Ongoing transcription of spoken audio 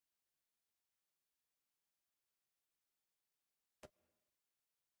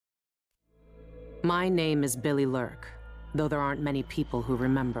My name is Billy Lurk, though there aren't many people who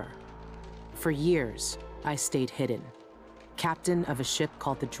remember. For years, I stayed hidden, captain of a ship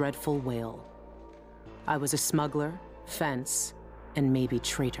called the Dreadful Whale. I was a smuggler, fence, and maybe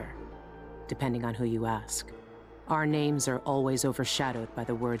traitor, depending on who you ask. Our names are always overshadowed by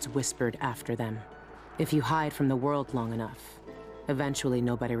the words whispered after them. If you hide from the world long enough, eventually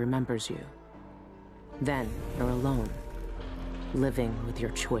nobody remembers you. Then you're alone, living with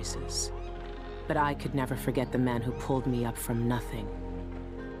your choices. But I could never forget the man who pulled me up from nothing.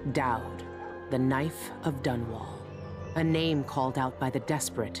 Dowd, the Knife of Dunwall. A name called out by the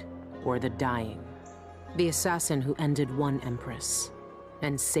desperate or the dying. The assassin who ended one empress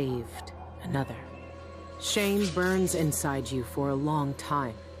and saved another. Shame burns inside you for a long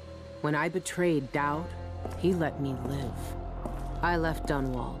time. When I betrayed Dowd, he let me live. I left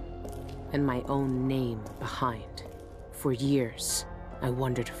Dunwall and my own name behind. For years, I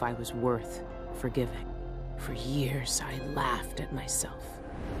wondered if I was worth forgiving. For years, I laughed at myself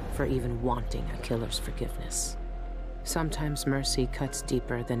for even wanting a killer's forgiveness. Sometimes mercy cuts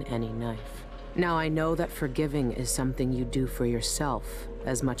deeper than any knife. Now I know that forgiving is something you do for yourself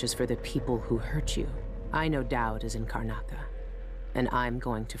as much as for the people who hurt you. I know Dowd is in Karnaca, and I'm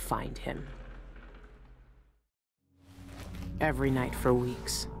going to find him. Every night for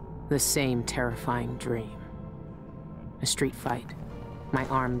weeks, the same terrifying dream. A street fight, my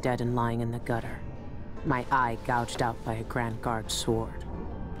arm dead and lying in the gutter, my eye gouged out by a Grand Guard sword.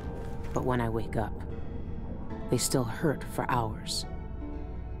 But when I wake up, they still hurt for hours.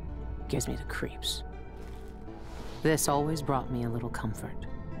 Gives me the creeps. This always brought me a little comfort.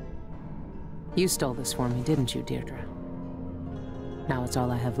 You stole this for me, didn't you, Deirdre? Now it's all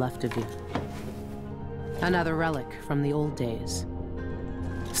I have left of you. Another relic from the old days.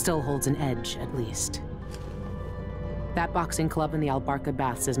 Still holds an edge, at least. That boxing club in the Albarca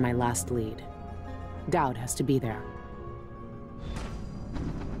Baths is my last lead. Dowd has to be there.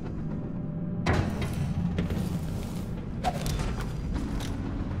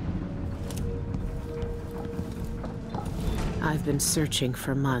 I've been searching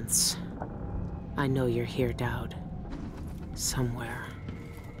for months. I know you're here, Dowd. Somewhere.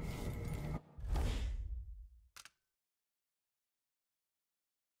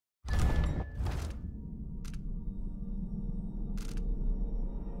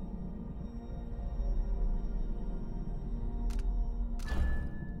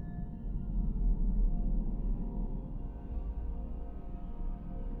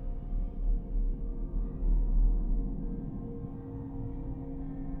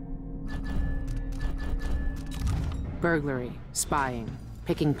 Burglary, spying,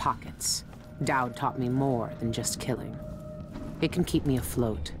 picking pockets. Dowd taught me more than just killing. It can keep me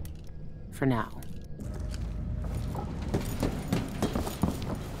afloat. For now.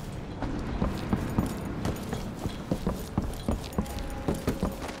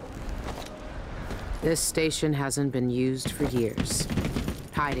 This station hasn't been used for years.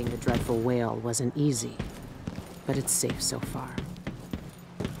 Hiding the Dreadful Whale wasn't easy, but it's safe so far.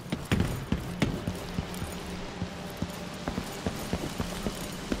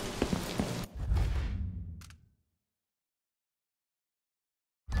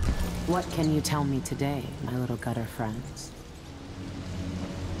 What can you tell me today, my little gutter friends?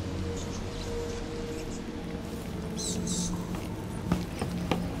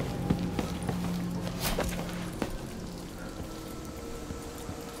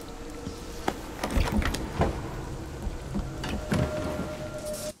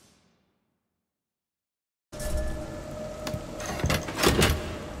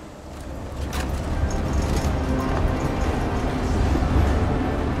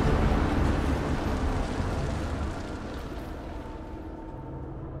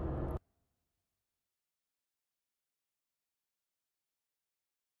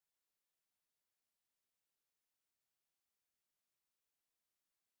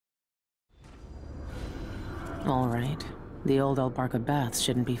 All right. The old Albarca Baths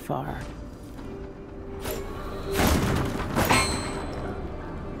shouldn't be far.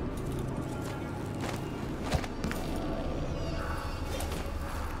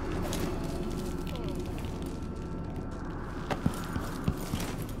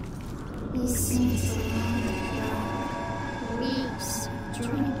 Weeks,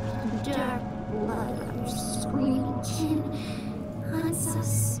 drink dark blood, screaming kin haunts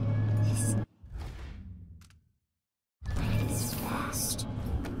us. It's fast.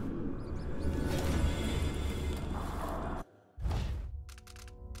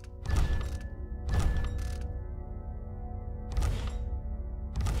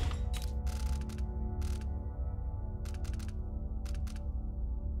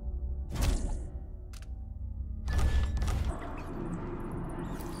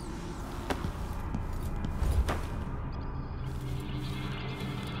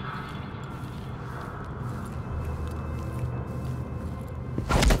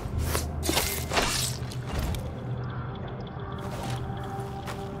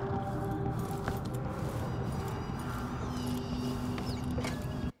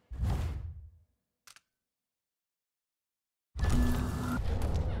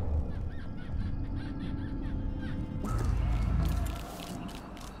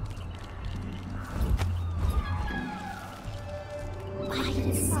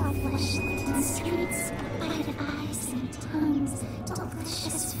 saw flesh licked in streets, bited eyes and tongues,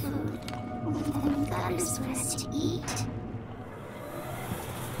 delicious food. Even gutters for us to eat.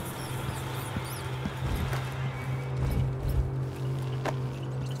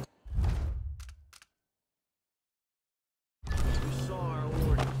 We saw our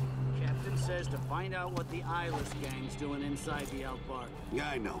orders. Captain says to find out what the eyeless gang's doing inside the Outbark. Yeah,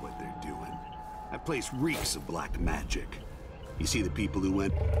 I know what they're doing. That place reeks of black magic. You see the people who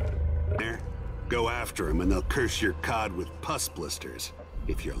went there? Go after them and they'll curse your cod with pus blisters,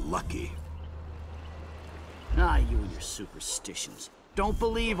 if you're lucky. Ah, you and your superstitions. Don't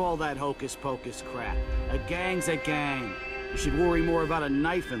believe all that hocus-pocus crap. A gang's a gang. You should worry more about a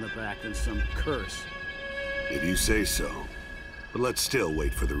knife in the back than some curse. If you say so. But let's still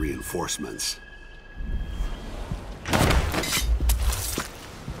wait for the reinforcements.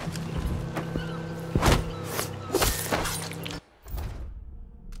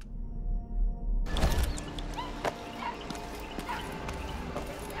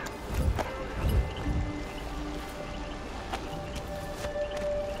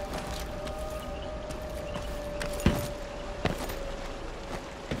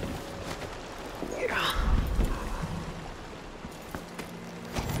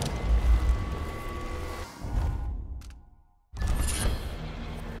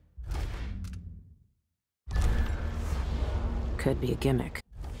 Could be a gimmick.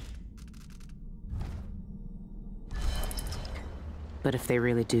 But if they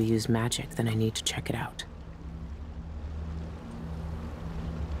really do use magic, then I need to check it out.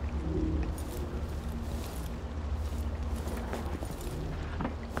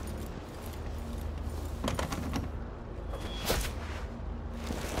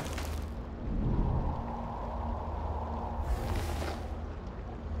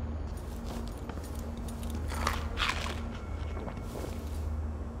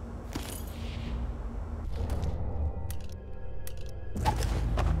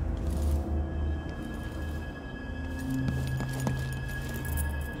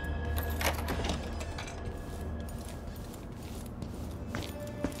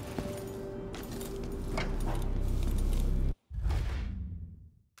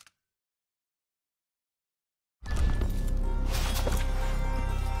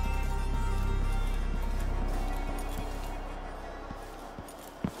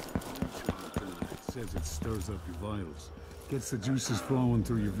 Says it stirs up your vitals. Gets the juices flowing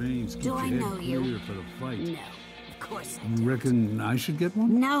through your veins. Keeps Do I your know head you? clear for the fight. No, of course I You don't. reckon I should get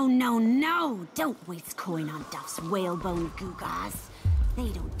one? No, no, no! Don't waste coin on Duff's whalebone gewgaws. They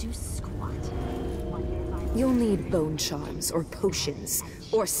don't do squat. You'll need bone charms or potions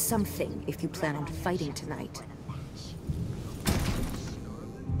or something if you plan on fighting tonight.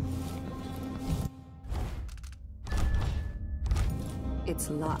 It's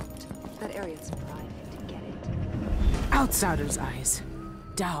locked. That area's private to get it. Outsider's eyes.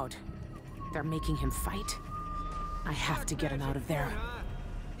 Dowd. They're making him fight. I have to get him out of there.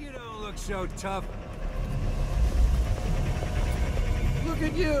 You don't look so tough. Look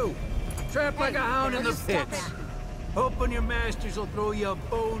at you! Trapped like a hound in the pits. Hoping your masters will throw you a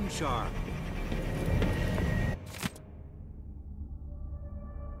bone charm.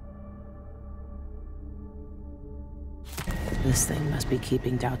 This thing must be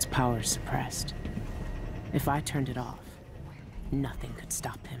keeping Dowd's powers suppressed. If I turned it off, nothing could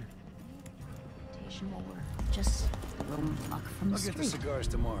stop him. Just roam luck from the I'll get the street. cigars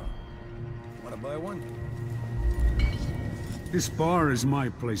tomorrow. Wanna buy one? This bar is my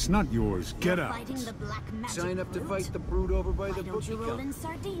place, not yours. Get out. Fighting the black magic Sign up to brute? fight the brood over by Why the don't bookie you roll counter. in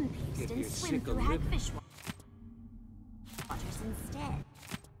sardine paste If and you're swim sick through of living. hagfish waters instead?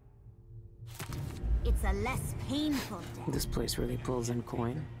 It's a less painful death. This place really pulls in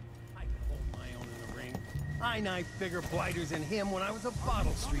coin. I hold my own in the ring. I knifed bigger blighters than him when I was a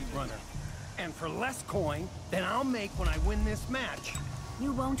bottle street runner. And for less coin than I'll make when I win this match.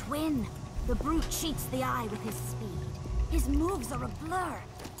 You won't win. The brute cheats the eye with his speed. His moves are a blur.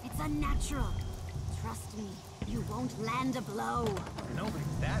 It's unnatural. Trust me, you won't land a blow.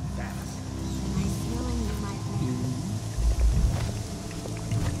 Nobody's that fast. Nice feeling you, my friend.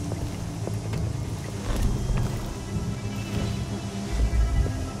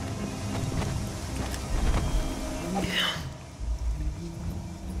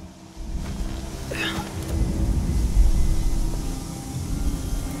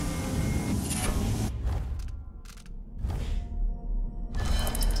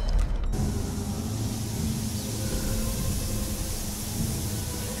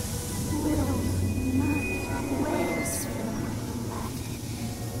 Will not wear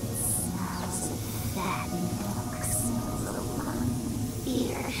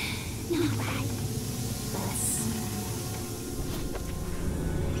Not right.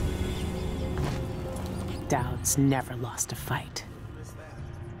 Dowd's never lost a fight.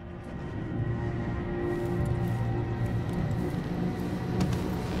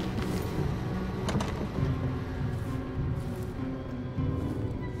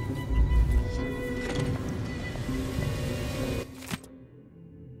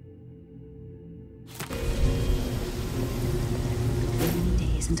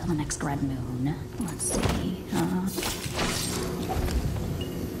 Days until the next red moon. Let's see.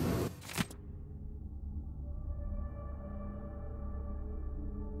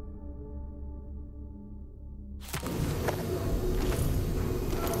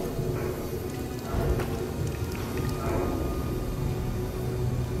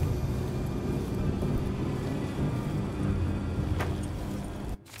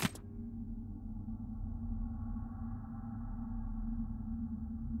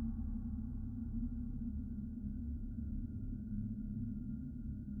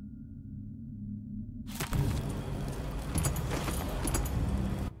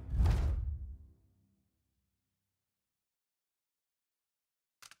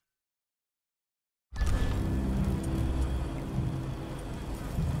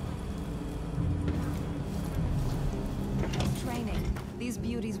 These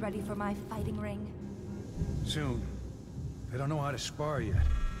beauties ready for my fighting ring? Soon. They don't know how to spar yet.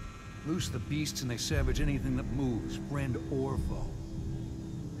 Loose the beasts and they savage anything that moves, friend or foe.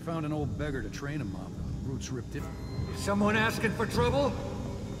 Found an old beggar to train them up. Brutes ripped it. Is someone asking for trouble?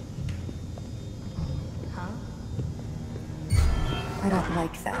 Huh? I don't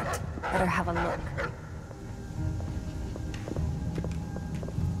like that. Better have a look.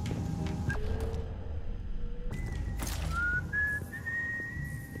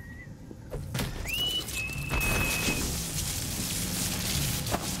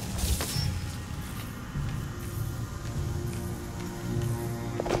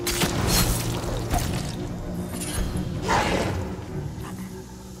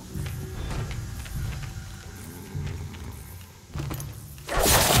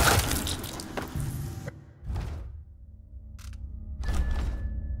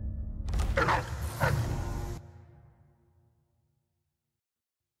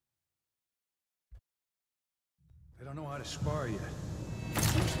 They don't know how to spar yet.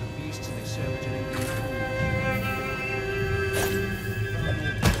 Loose the beasts and they savage anything that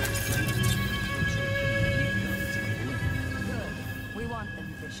moves. Good. We want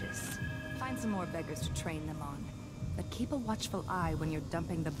them vicious. Find some more beggars to train them on. But keep a watchful eye when you're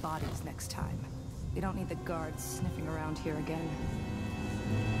dumping the bodies next time. We don't need the guards sniffing around here again.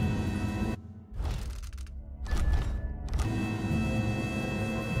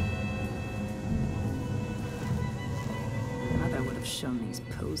 Mother would have shown these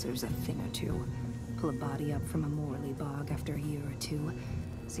posers a thing or two. Pull a body up from a Morley bog after a year or two.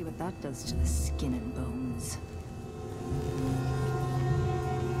 See what that does to the skin and bones.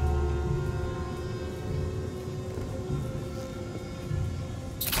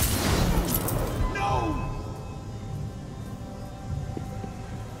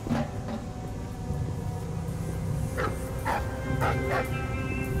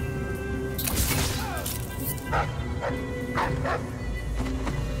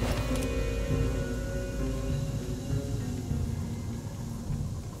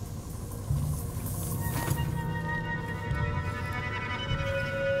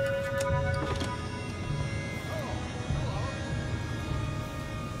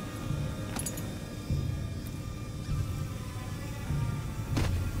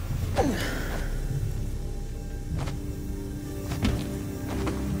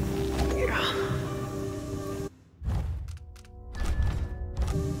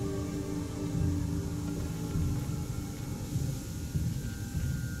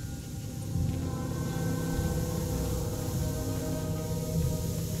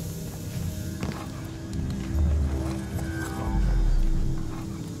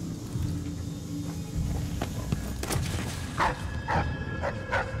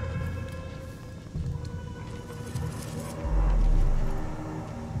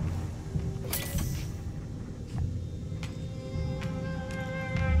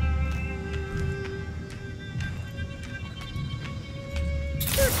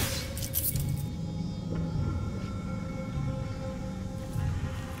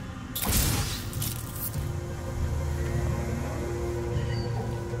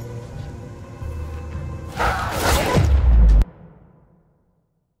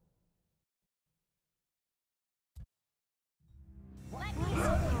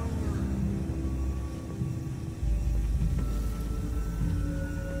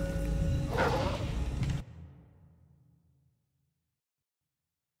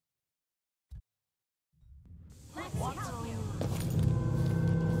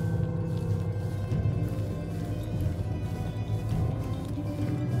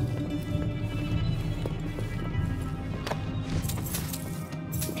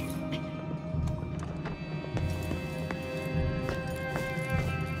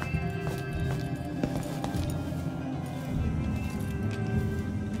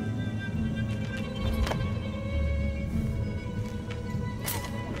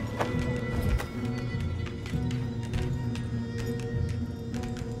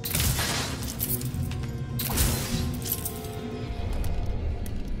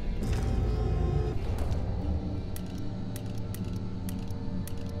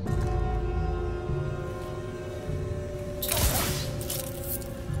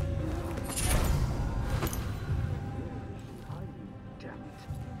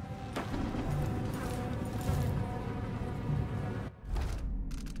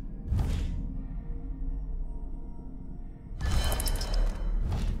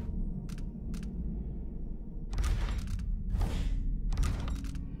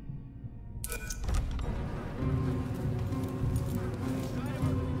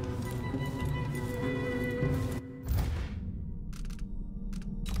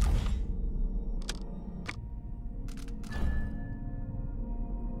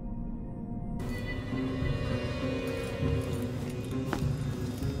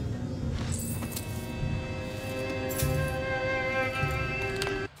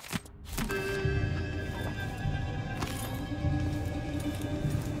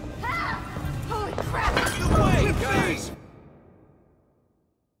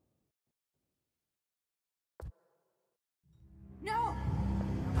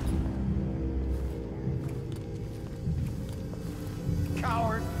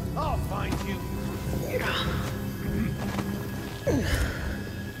 find you.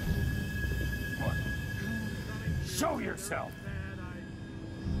 What? Show yourself.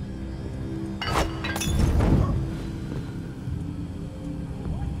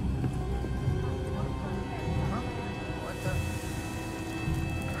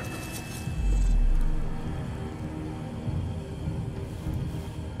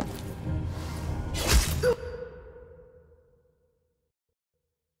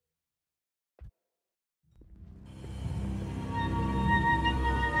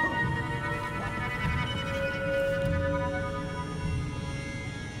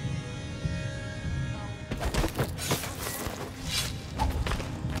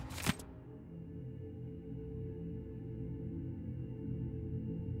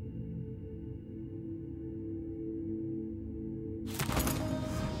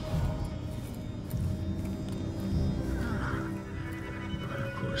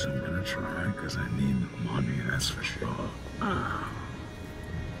 I'm gonna try, because I need money, that's for sure.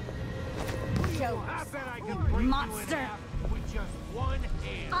 Monster! With just one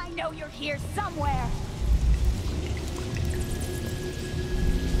hand. I know you're here somewhere!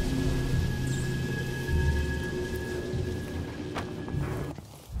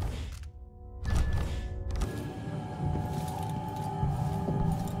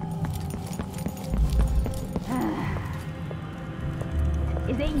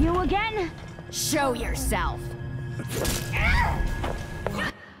 Is it you again? Show yourself!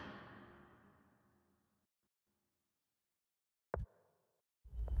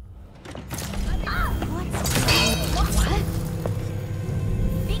 What?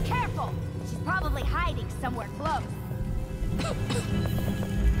 Be careful! She's probably hiding somewhere close.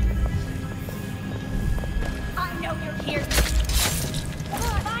 I know you're here.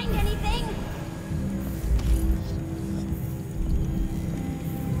 Find anything?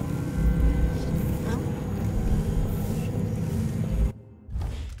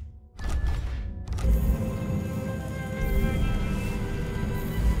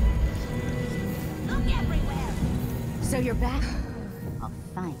 So you're back? I'll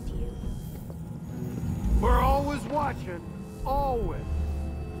find you. We're always watching. Always.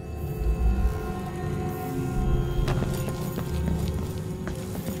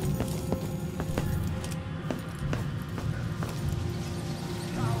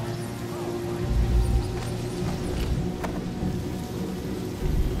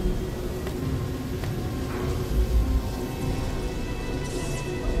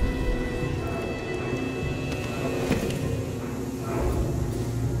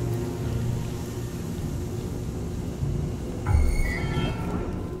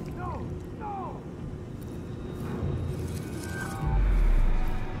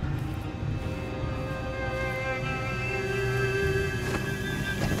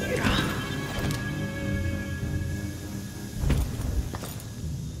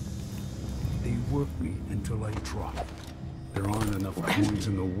 Work me until I drop. There aren't enough coins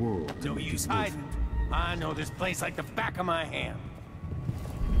in the world. No use hiding. I know this place like the back of my hand.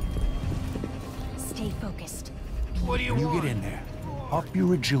 Stay focused. What do you When want? you get in there, up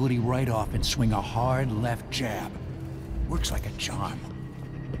your agility right off and swing a hard left jab. Works like a charm.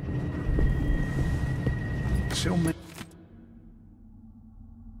 So many...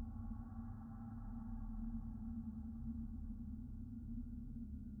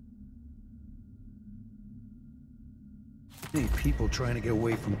 people trying to get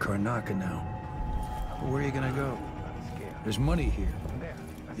away from Karnaca now. Where are you gonna go? There's money here,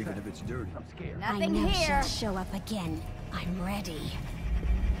 even if it's dirty. Nothing I know here. she'll show up again. I'm ready.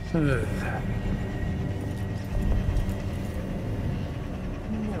 No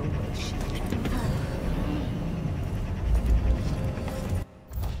way she can.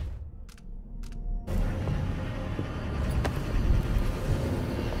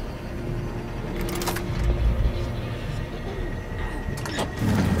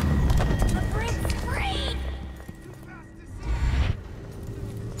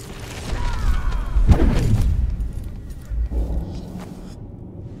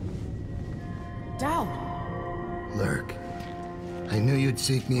 Lurk, I knew you'd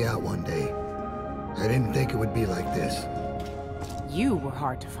seek me out one day. I didn't think it would be like this. You were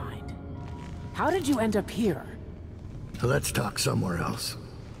hard to find. How did you end up here? Let's talk somewhere else.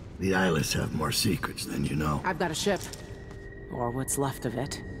 The Eyeless have more secrets than you know. I've got a ship. Or what's left of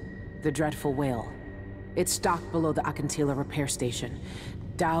it. The Dreadful Whale. It's docked below the Akantila repair station.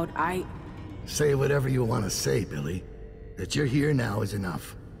 Dowd, Say whatever you want to say, Billy. That you're here now is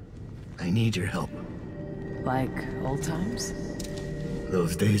enough. I need your help. Like old times?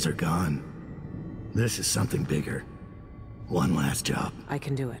 Those days are gone. This is something bigger. One last job. I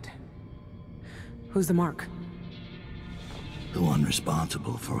can do it. Who's the mark? The one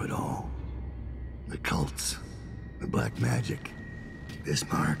responsible for it all. The cults. The black magic. This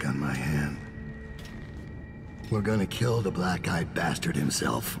mark on my hand. We're gonna kill the black-eyed bastard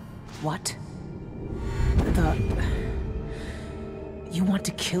himself. What? You want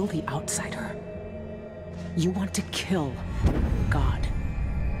to kill the outsider? You want to kill God?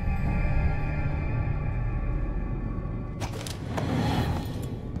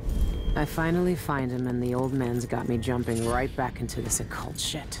 I finally find him, and the old man's got me jumping right back into this occult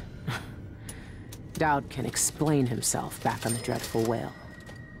shit. Dowd can explain himself back on the Dreadful Whale.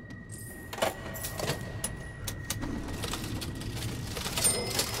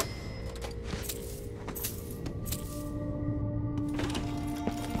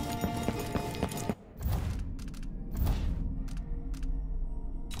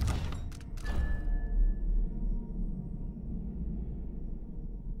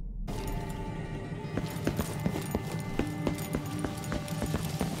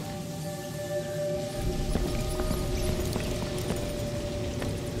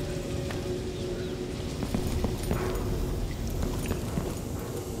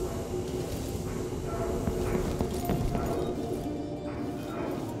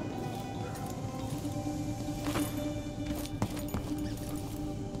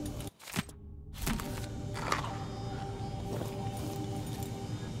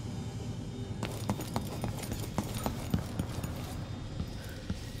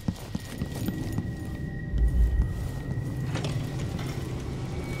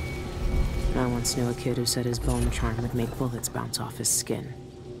 I once knew a kid who said his bone charm would make bullets bounce off his skin.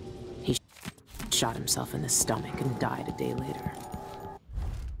 He shot himself in the stomach and died a day later.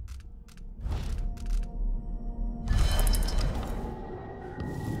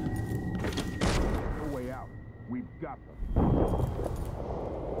 No way out. We've got them.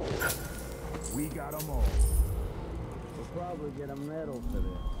 We got them all. We'll probably get a medal for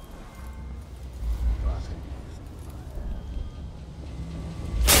this.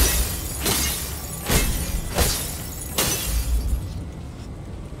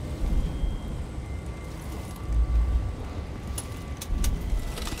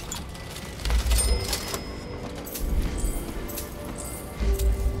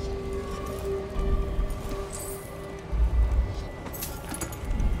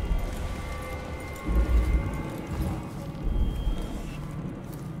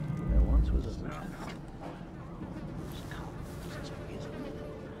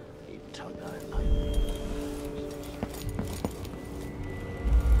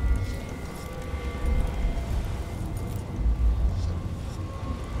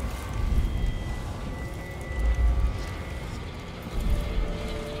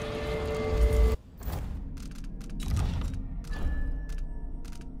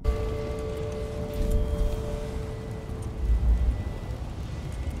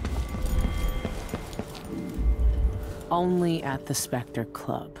 Only at the Spectre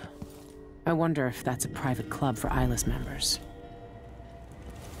Club. I wonder if that's a private club for eyeless members.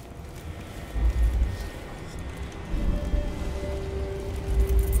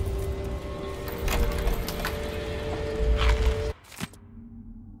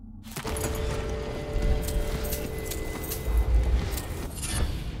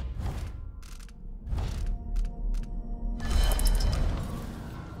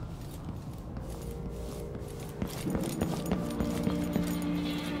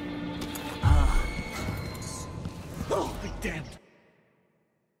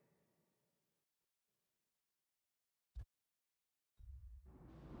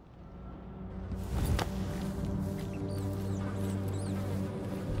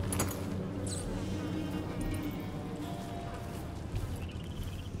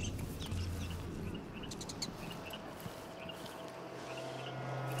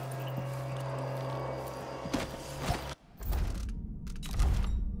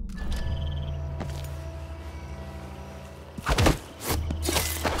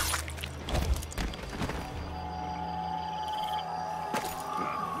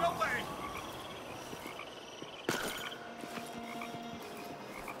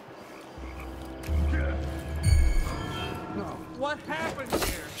 What happened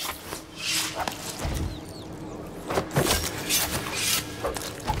here?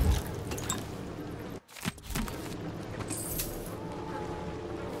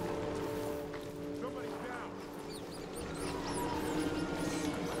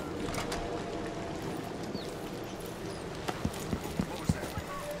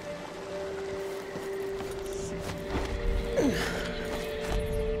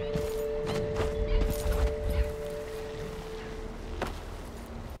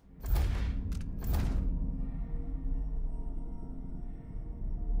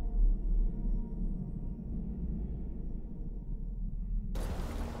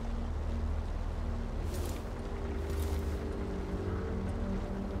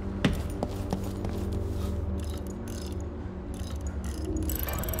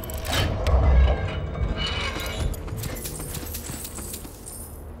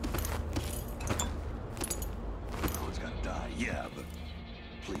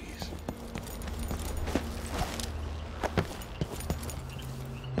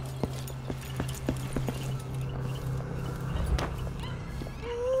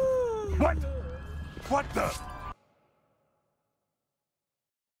 What the?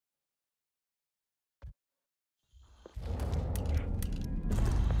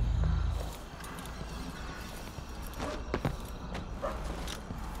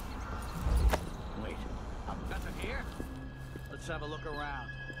 Wait, nothing here? Let's have a look around.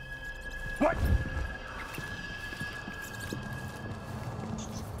 What?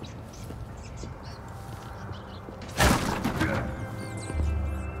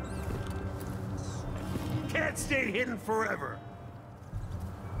 Can't stay hidden forever.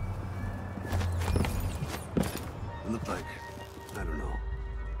 It looked like, I don't know,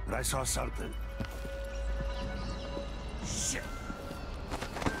 but I saw something. Shit.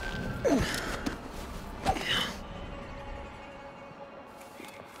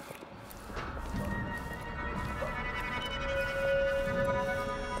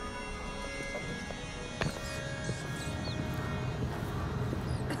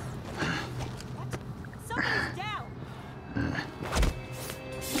 Somebody's down!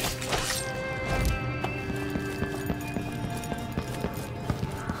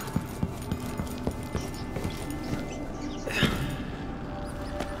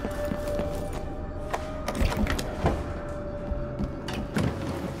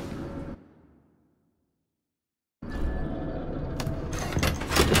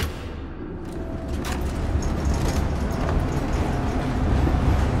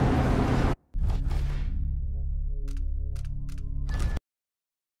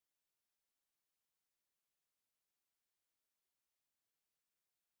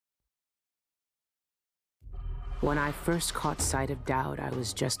 When I first caught sight of Dowd, I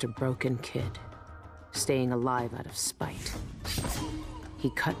was just a broken kid, staying alive out of spite.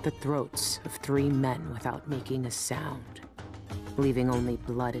 He cut the throats of 3 men without making a sound, leaving only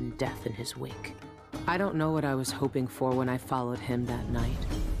blood and death in his wake. I don't know what I was hoping for when I followed him that night,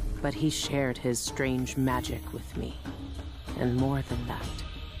 but he shared his strange magic with me. And more than that,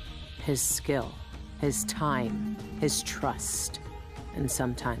 his skill, his time, his trust, and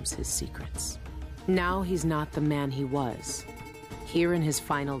sometimes his secrets. Now he's not the man he was. Here in his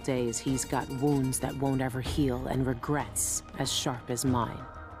final days, he's got wounds that won't ever heal and regrets as sharp as mine.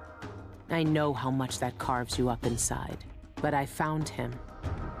 I know how much that carves you up inside, but I found him,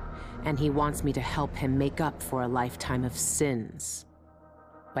 and he wants me to help him make up for a lifetime of sins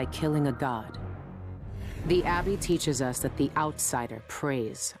by killing a god. The Abbey teaches us that the outsider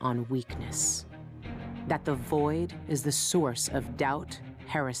preys on weakness, that the void is the source of doubt,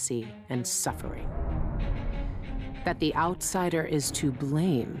 heresy, and suffering. That the outsider is to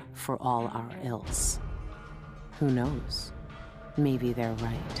blame for all our ills. Who knows? Maybe they're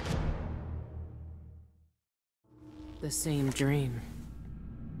right. The same dream.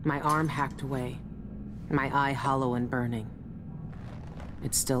 My arm hacked away, my eye hollow and burning.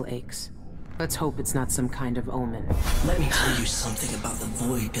 It still aches. Let's hope it's not some kind of omen. Let me tell you something about the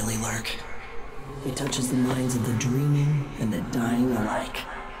void, Billy Lurk. It touches the minds of the dreaming and the dying alike.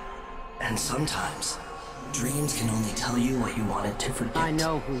 And sometimes, dreams can only tell you what you wanted to forget. I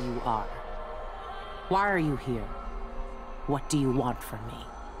know who you are. Why are you here? What do you want from me?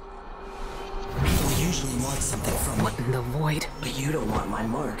 People usually want something from me. What in the void? But you don't want my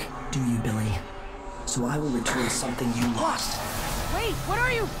mark, do you, Billy? So I will return something you lost. Wait, what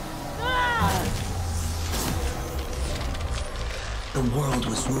are you? Ah! The world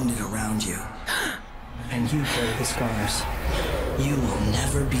was wounded around you. And you carry the scars. You will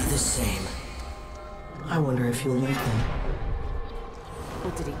never be the same. I wonder if you'll like them.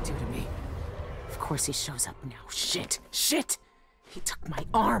 What did he do to me? Of course he shows up now. Shit! Shit! He took my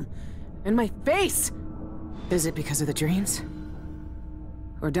arm! And my face! Is it because of the dreams?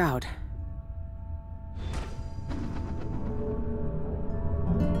 Or Dowd?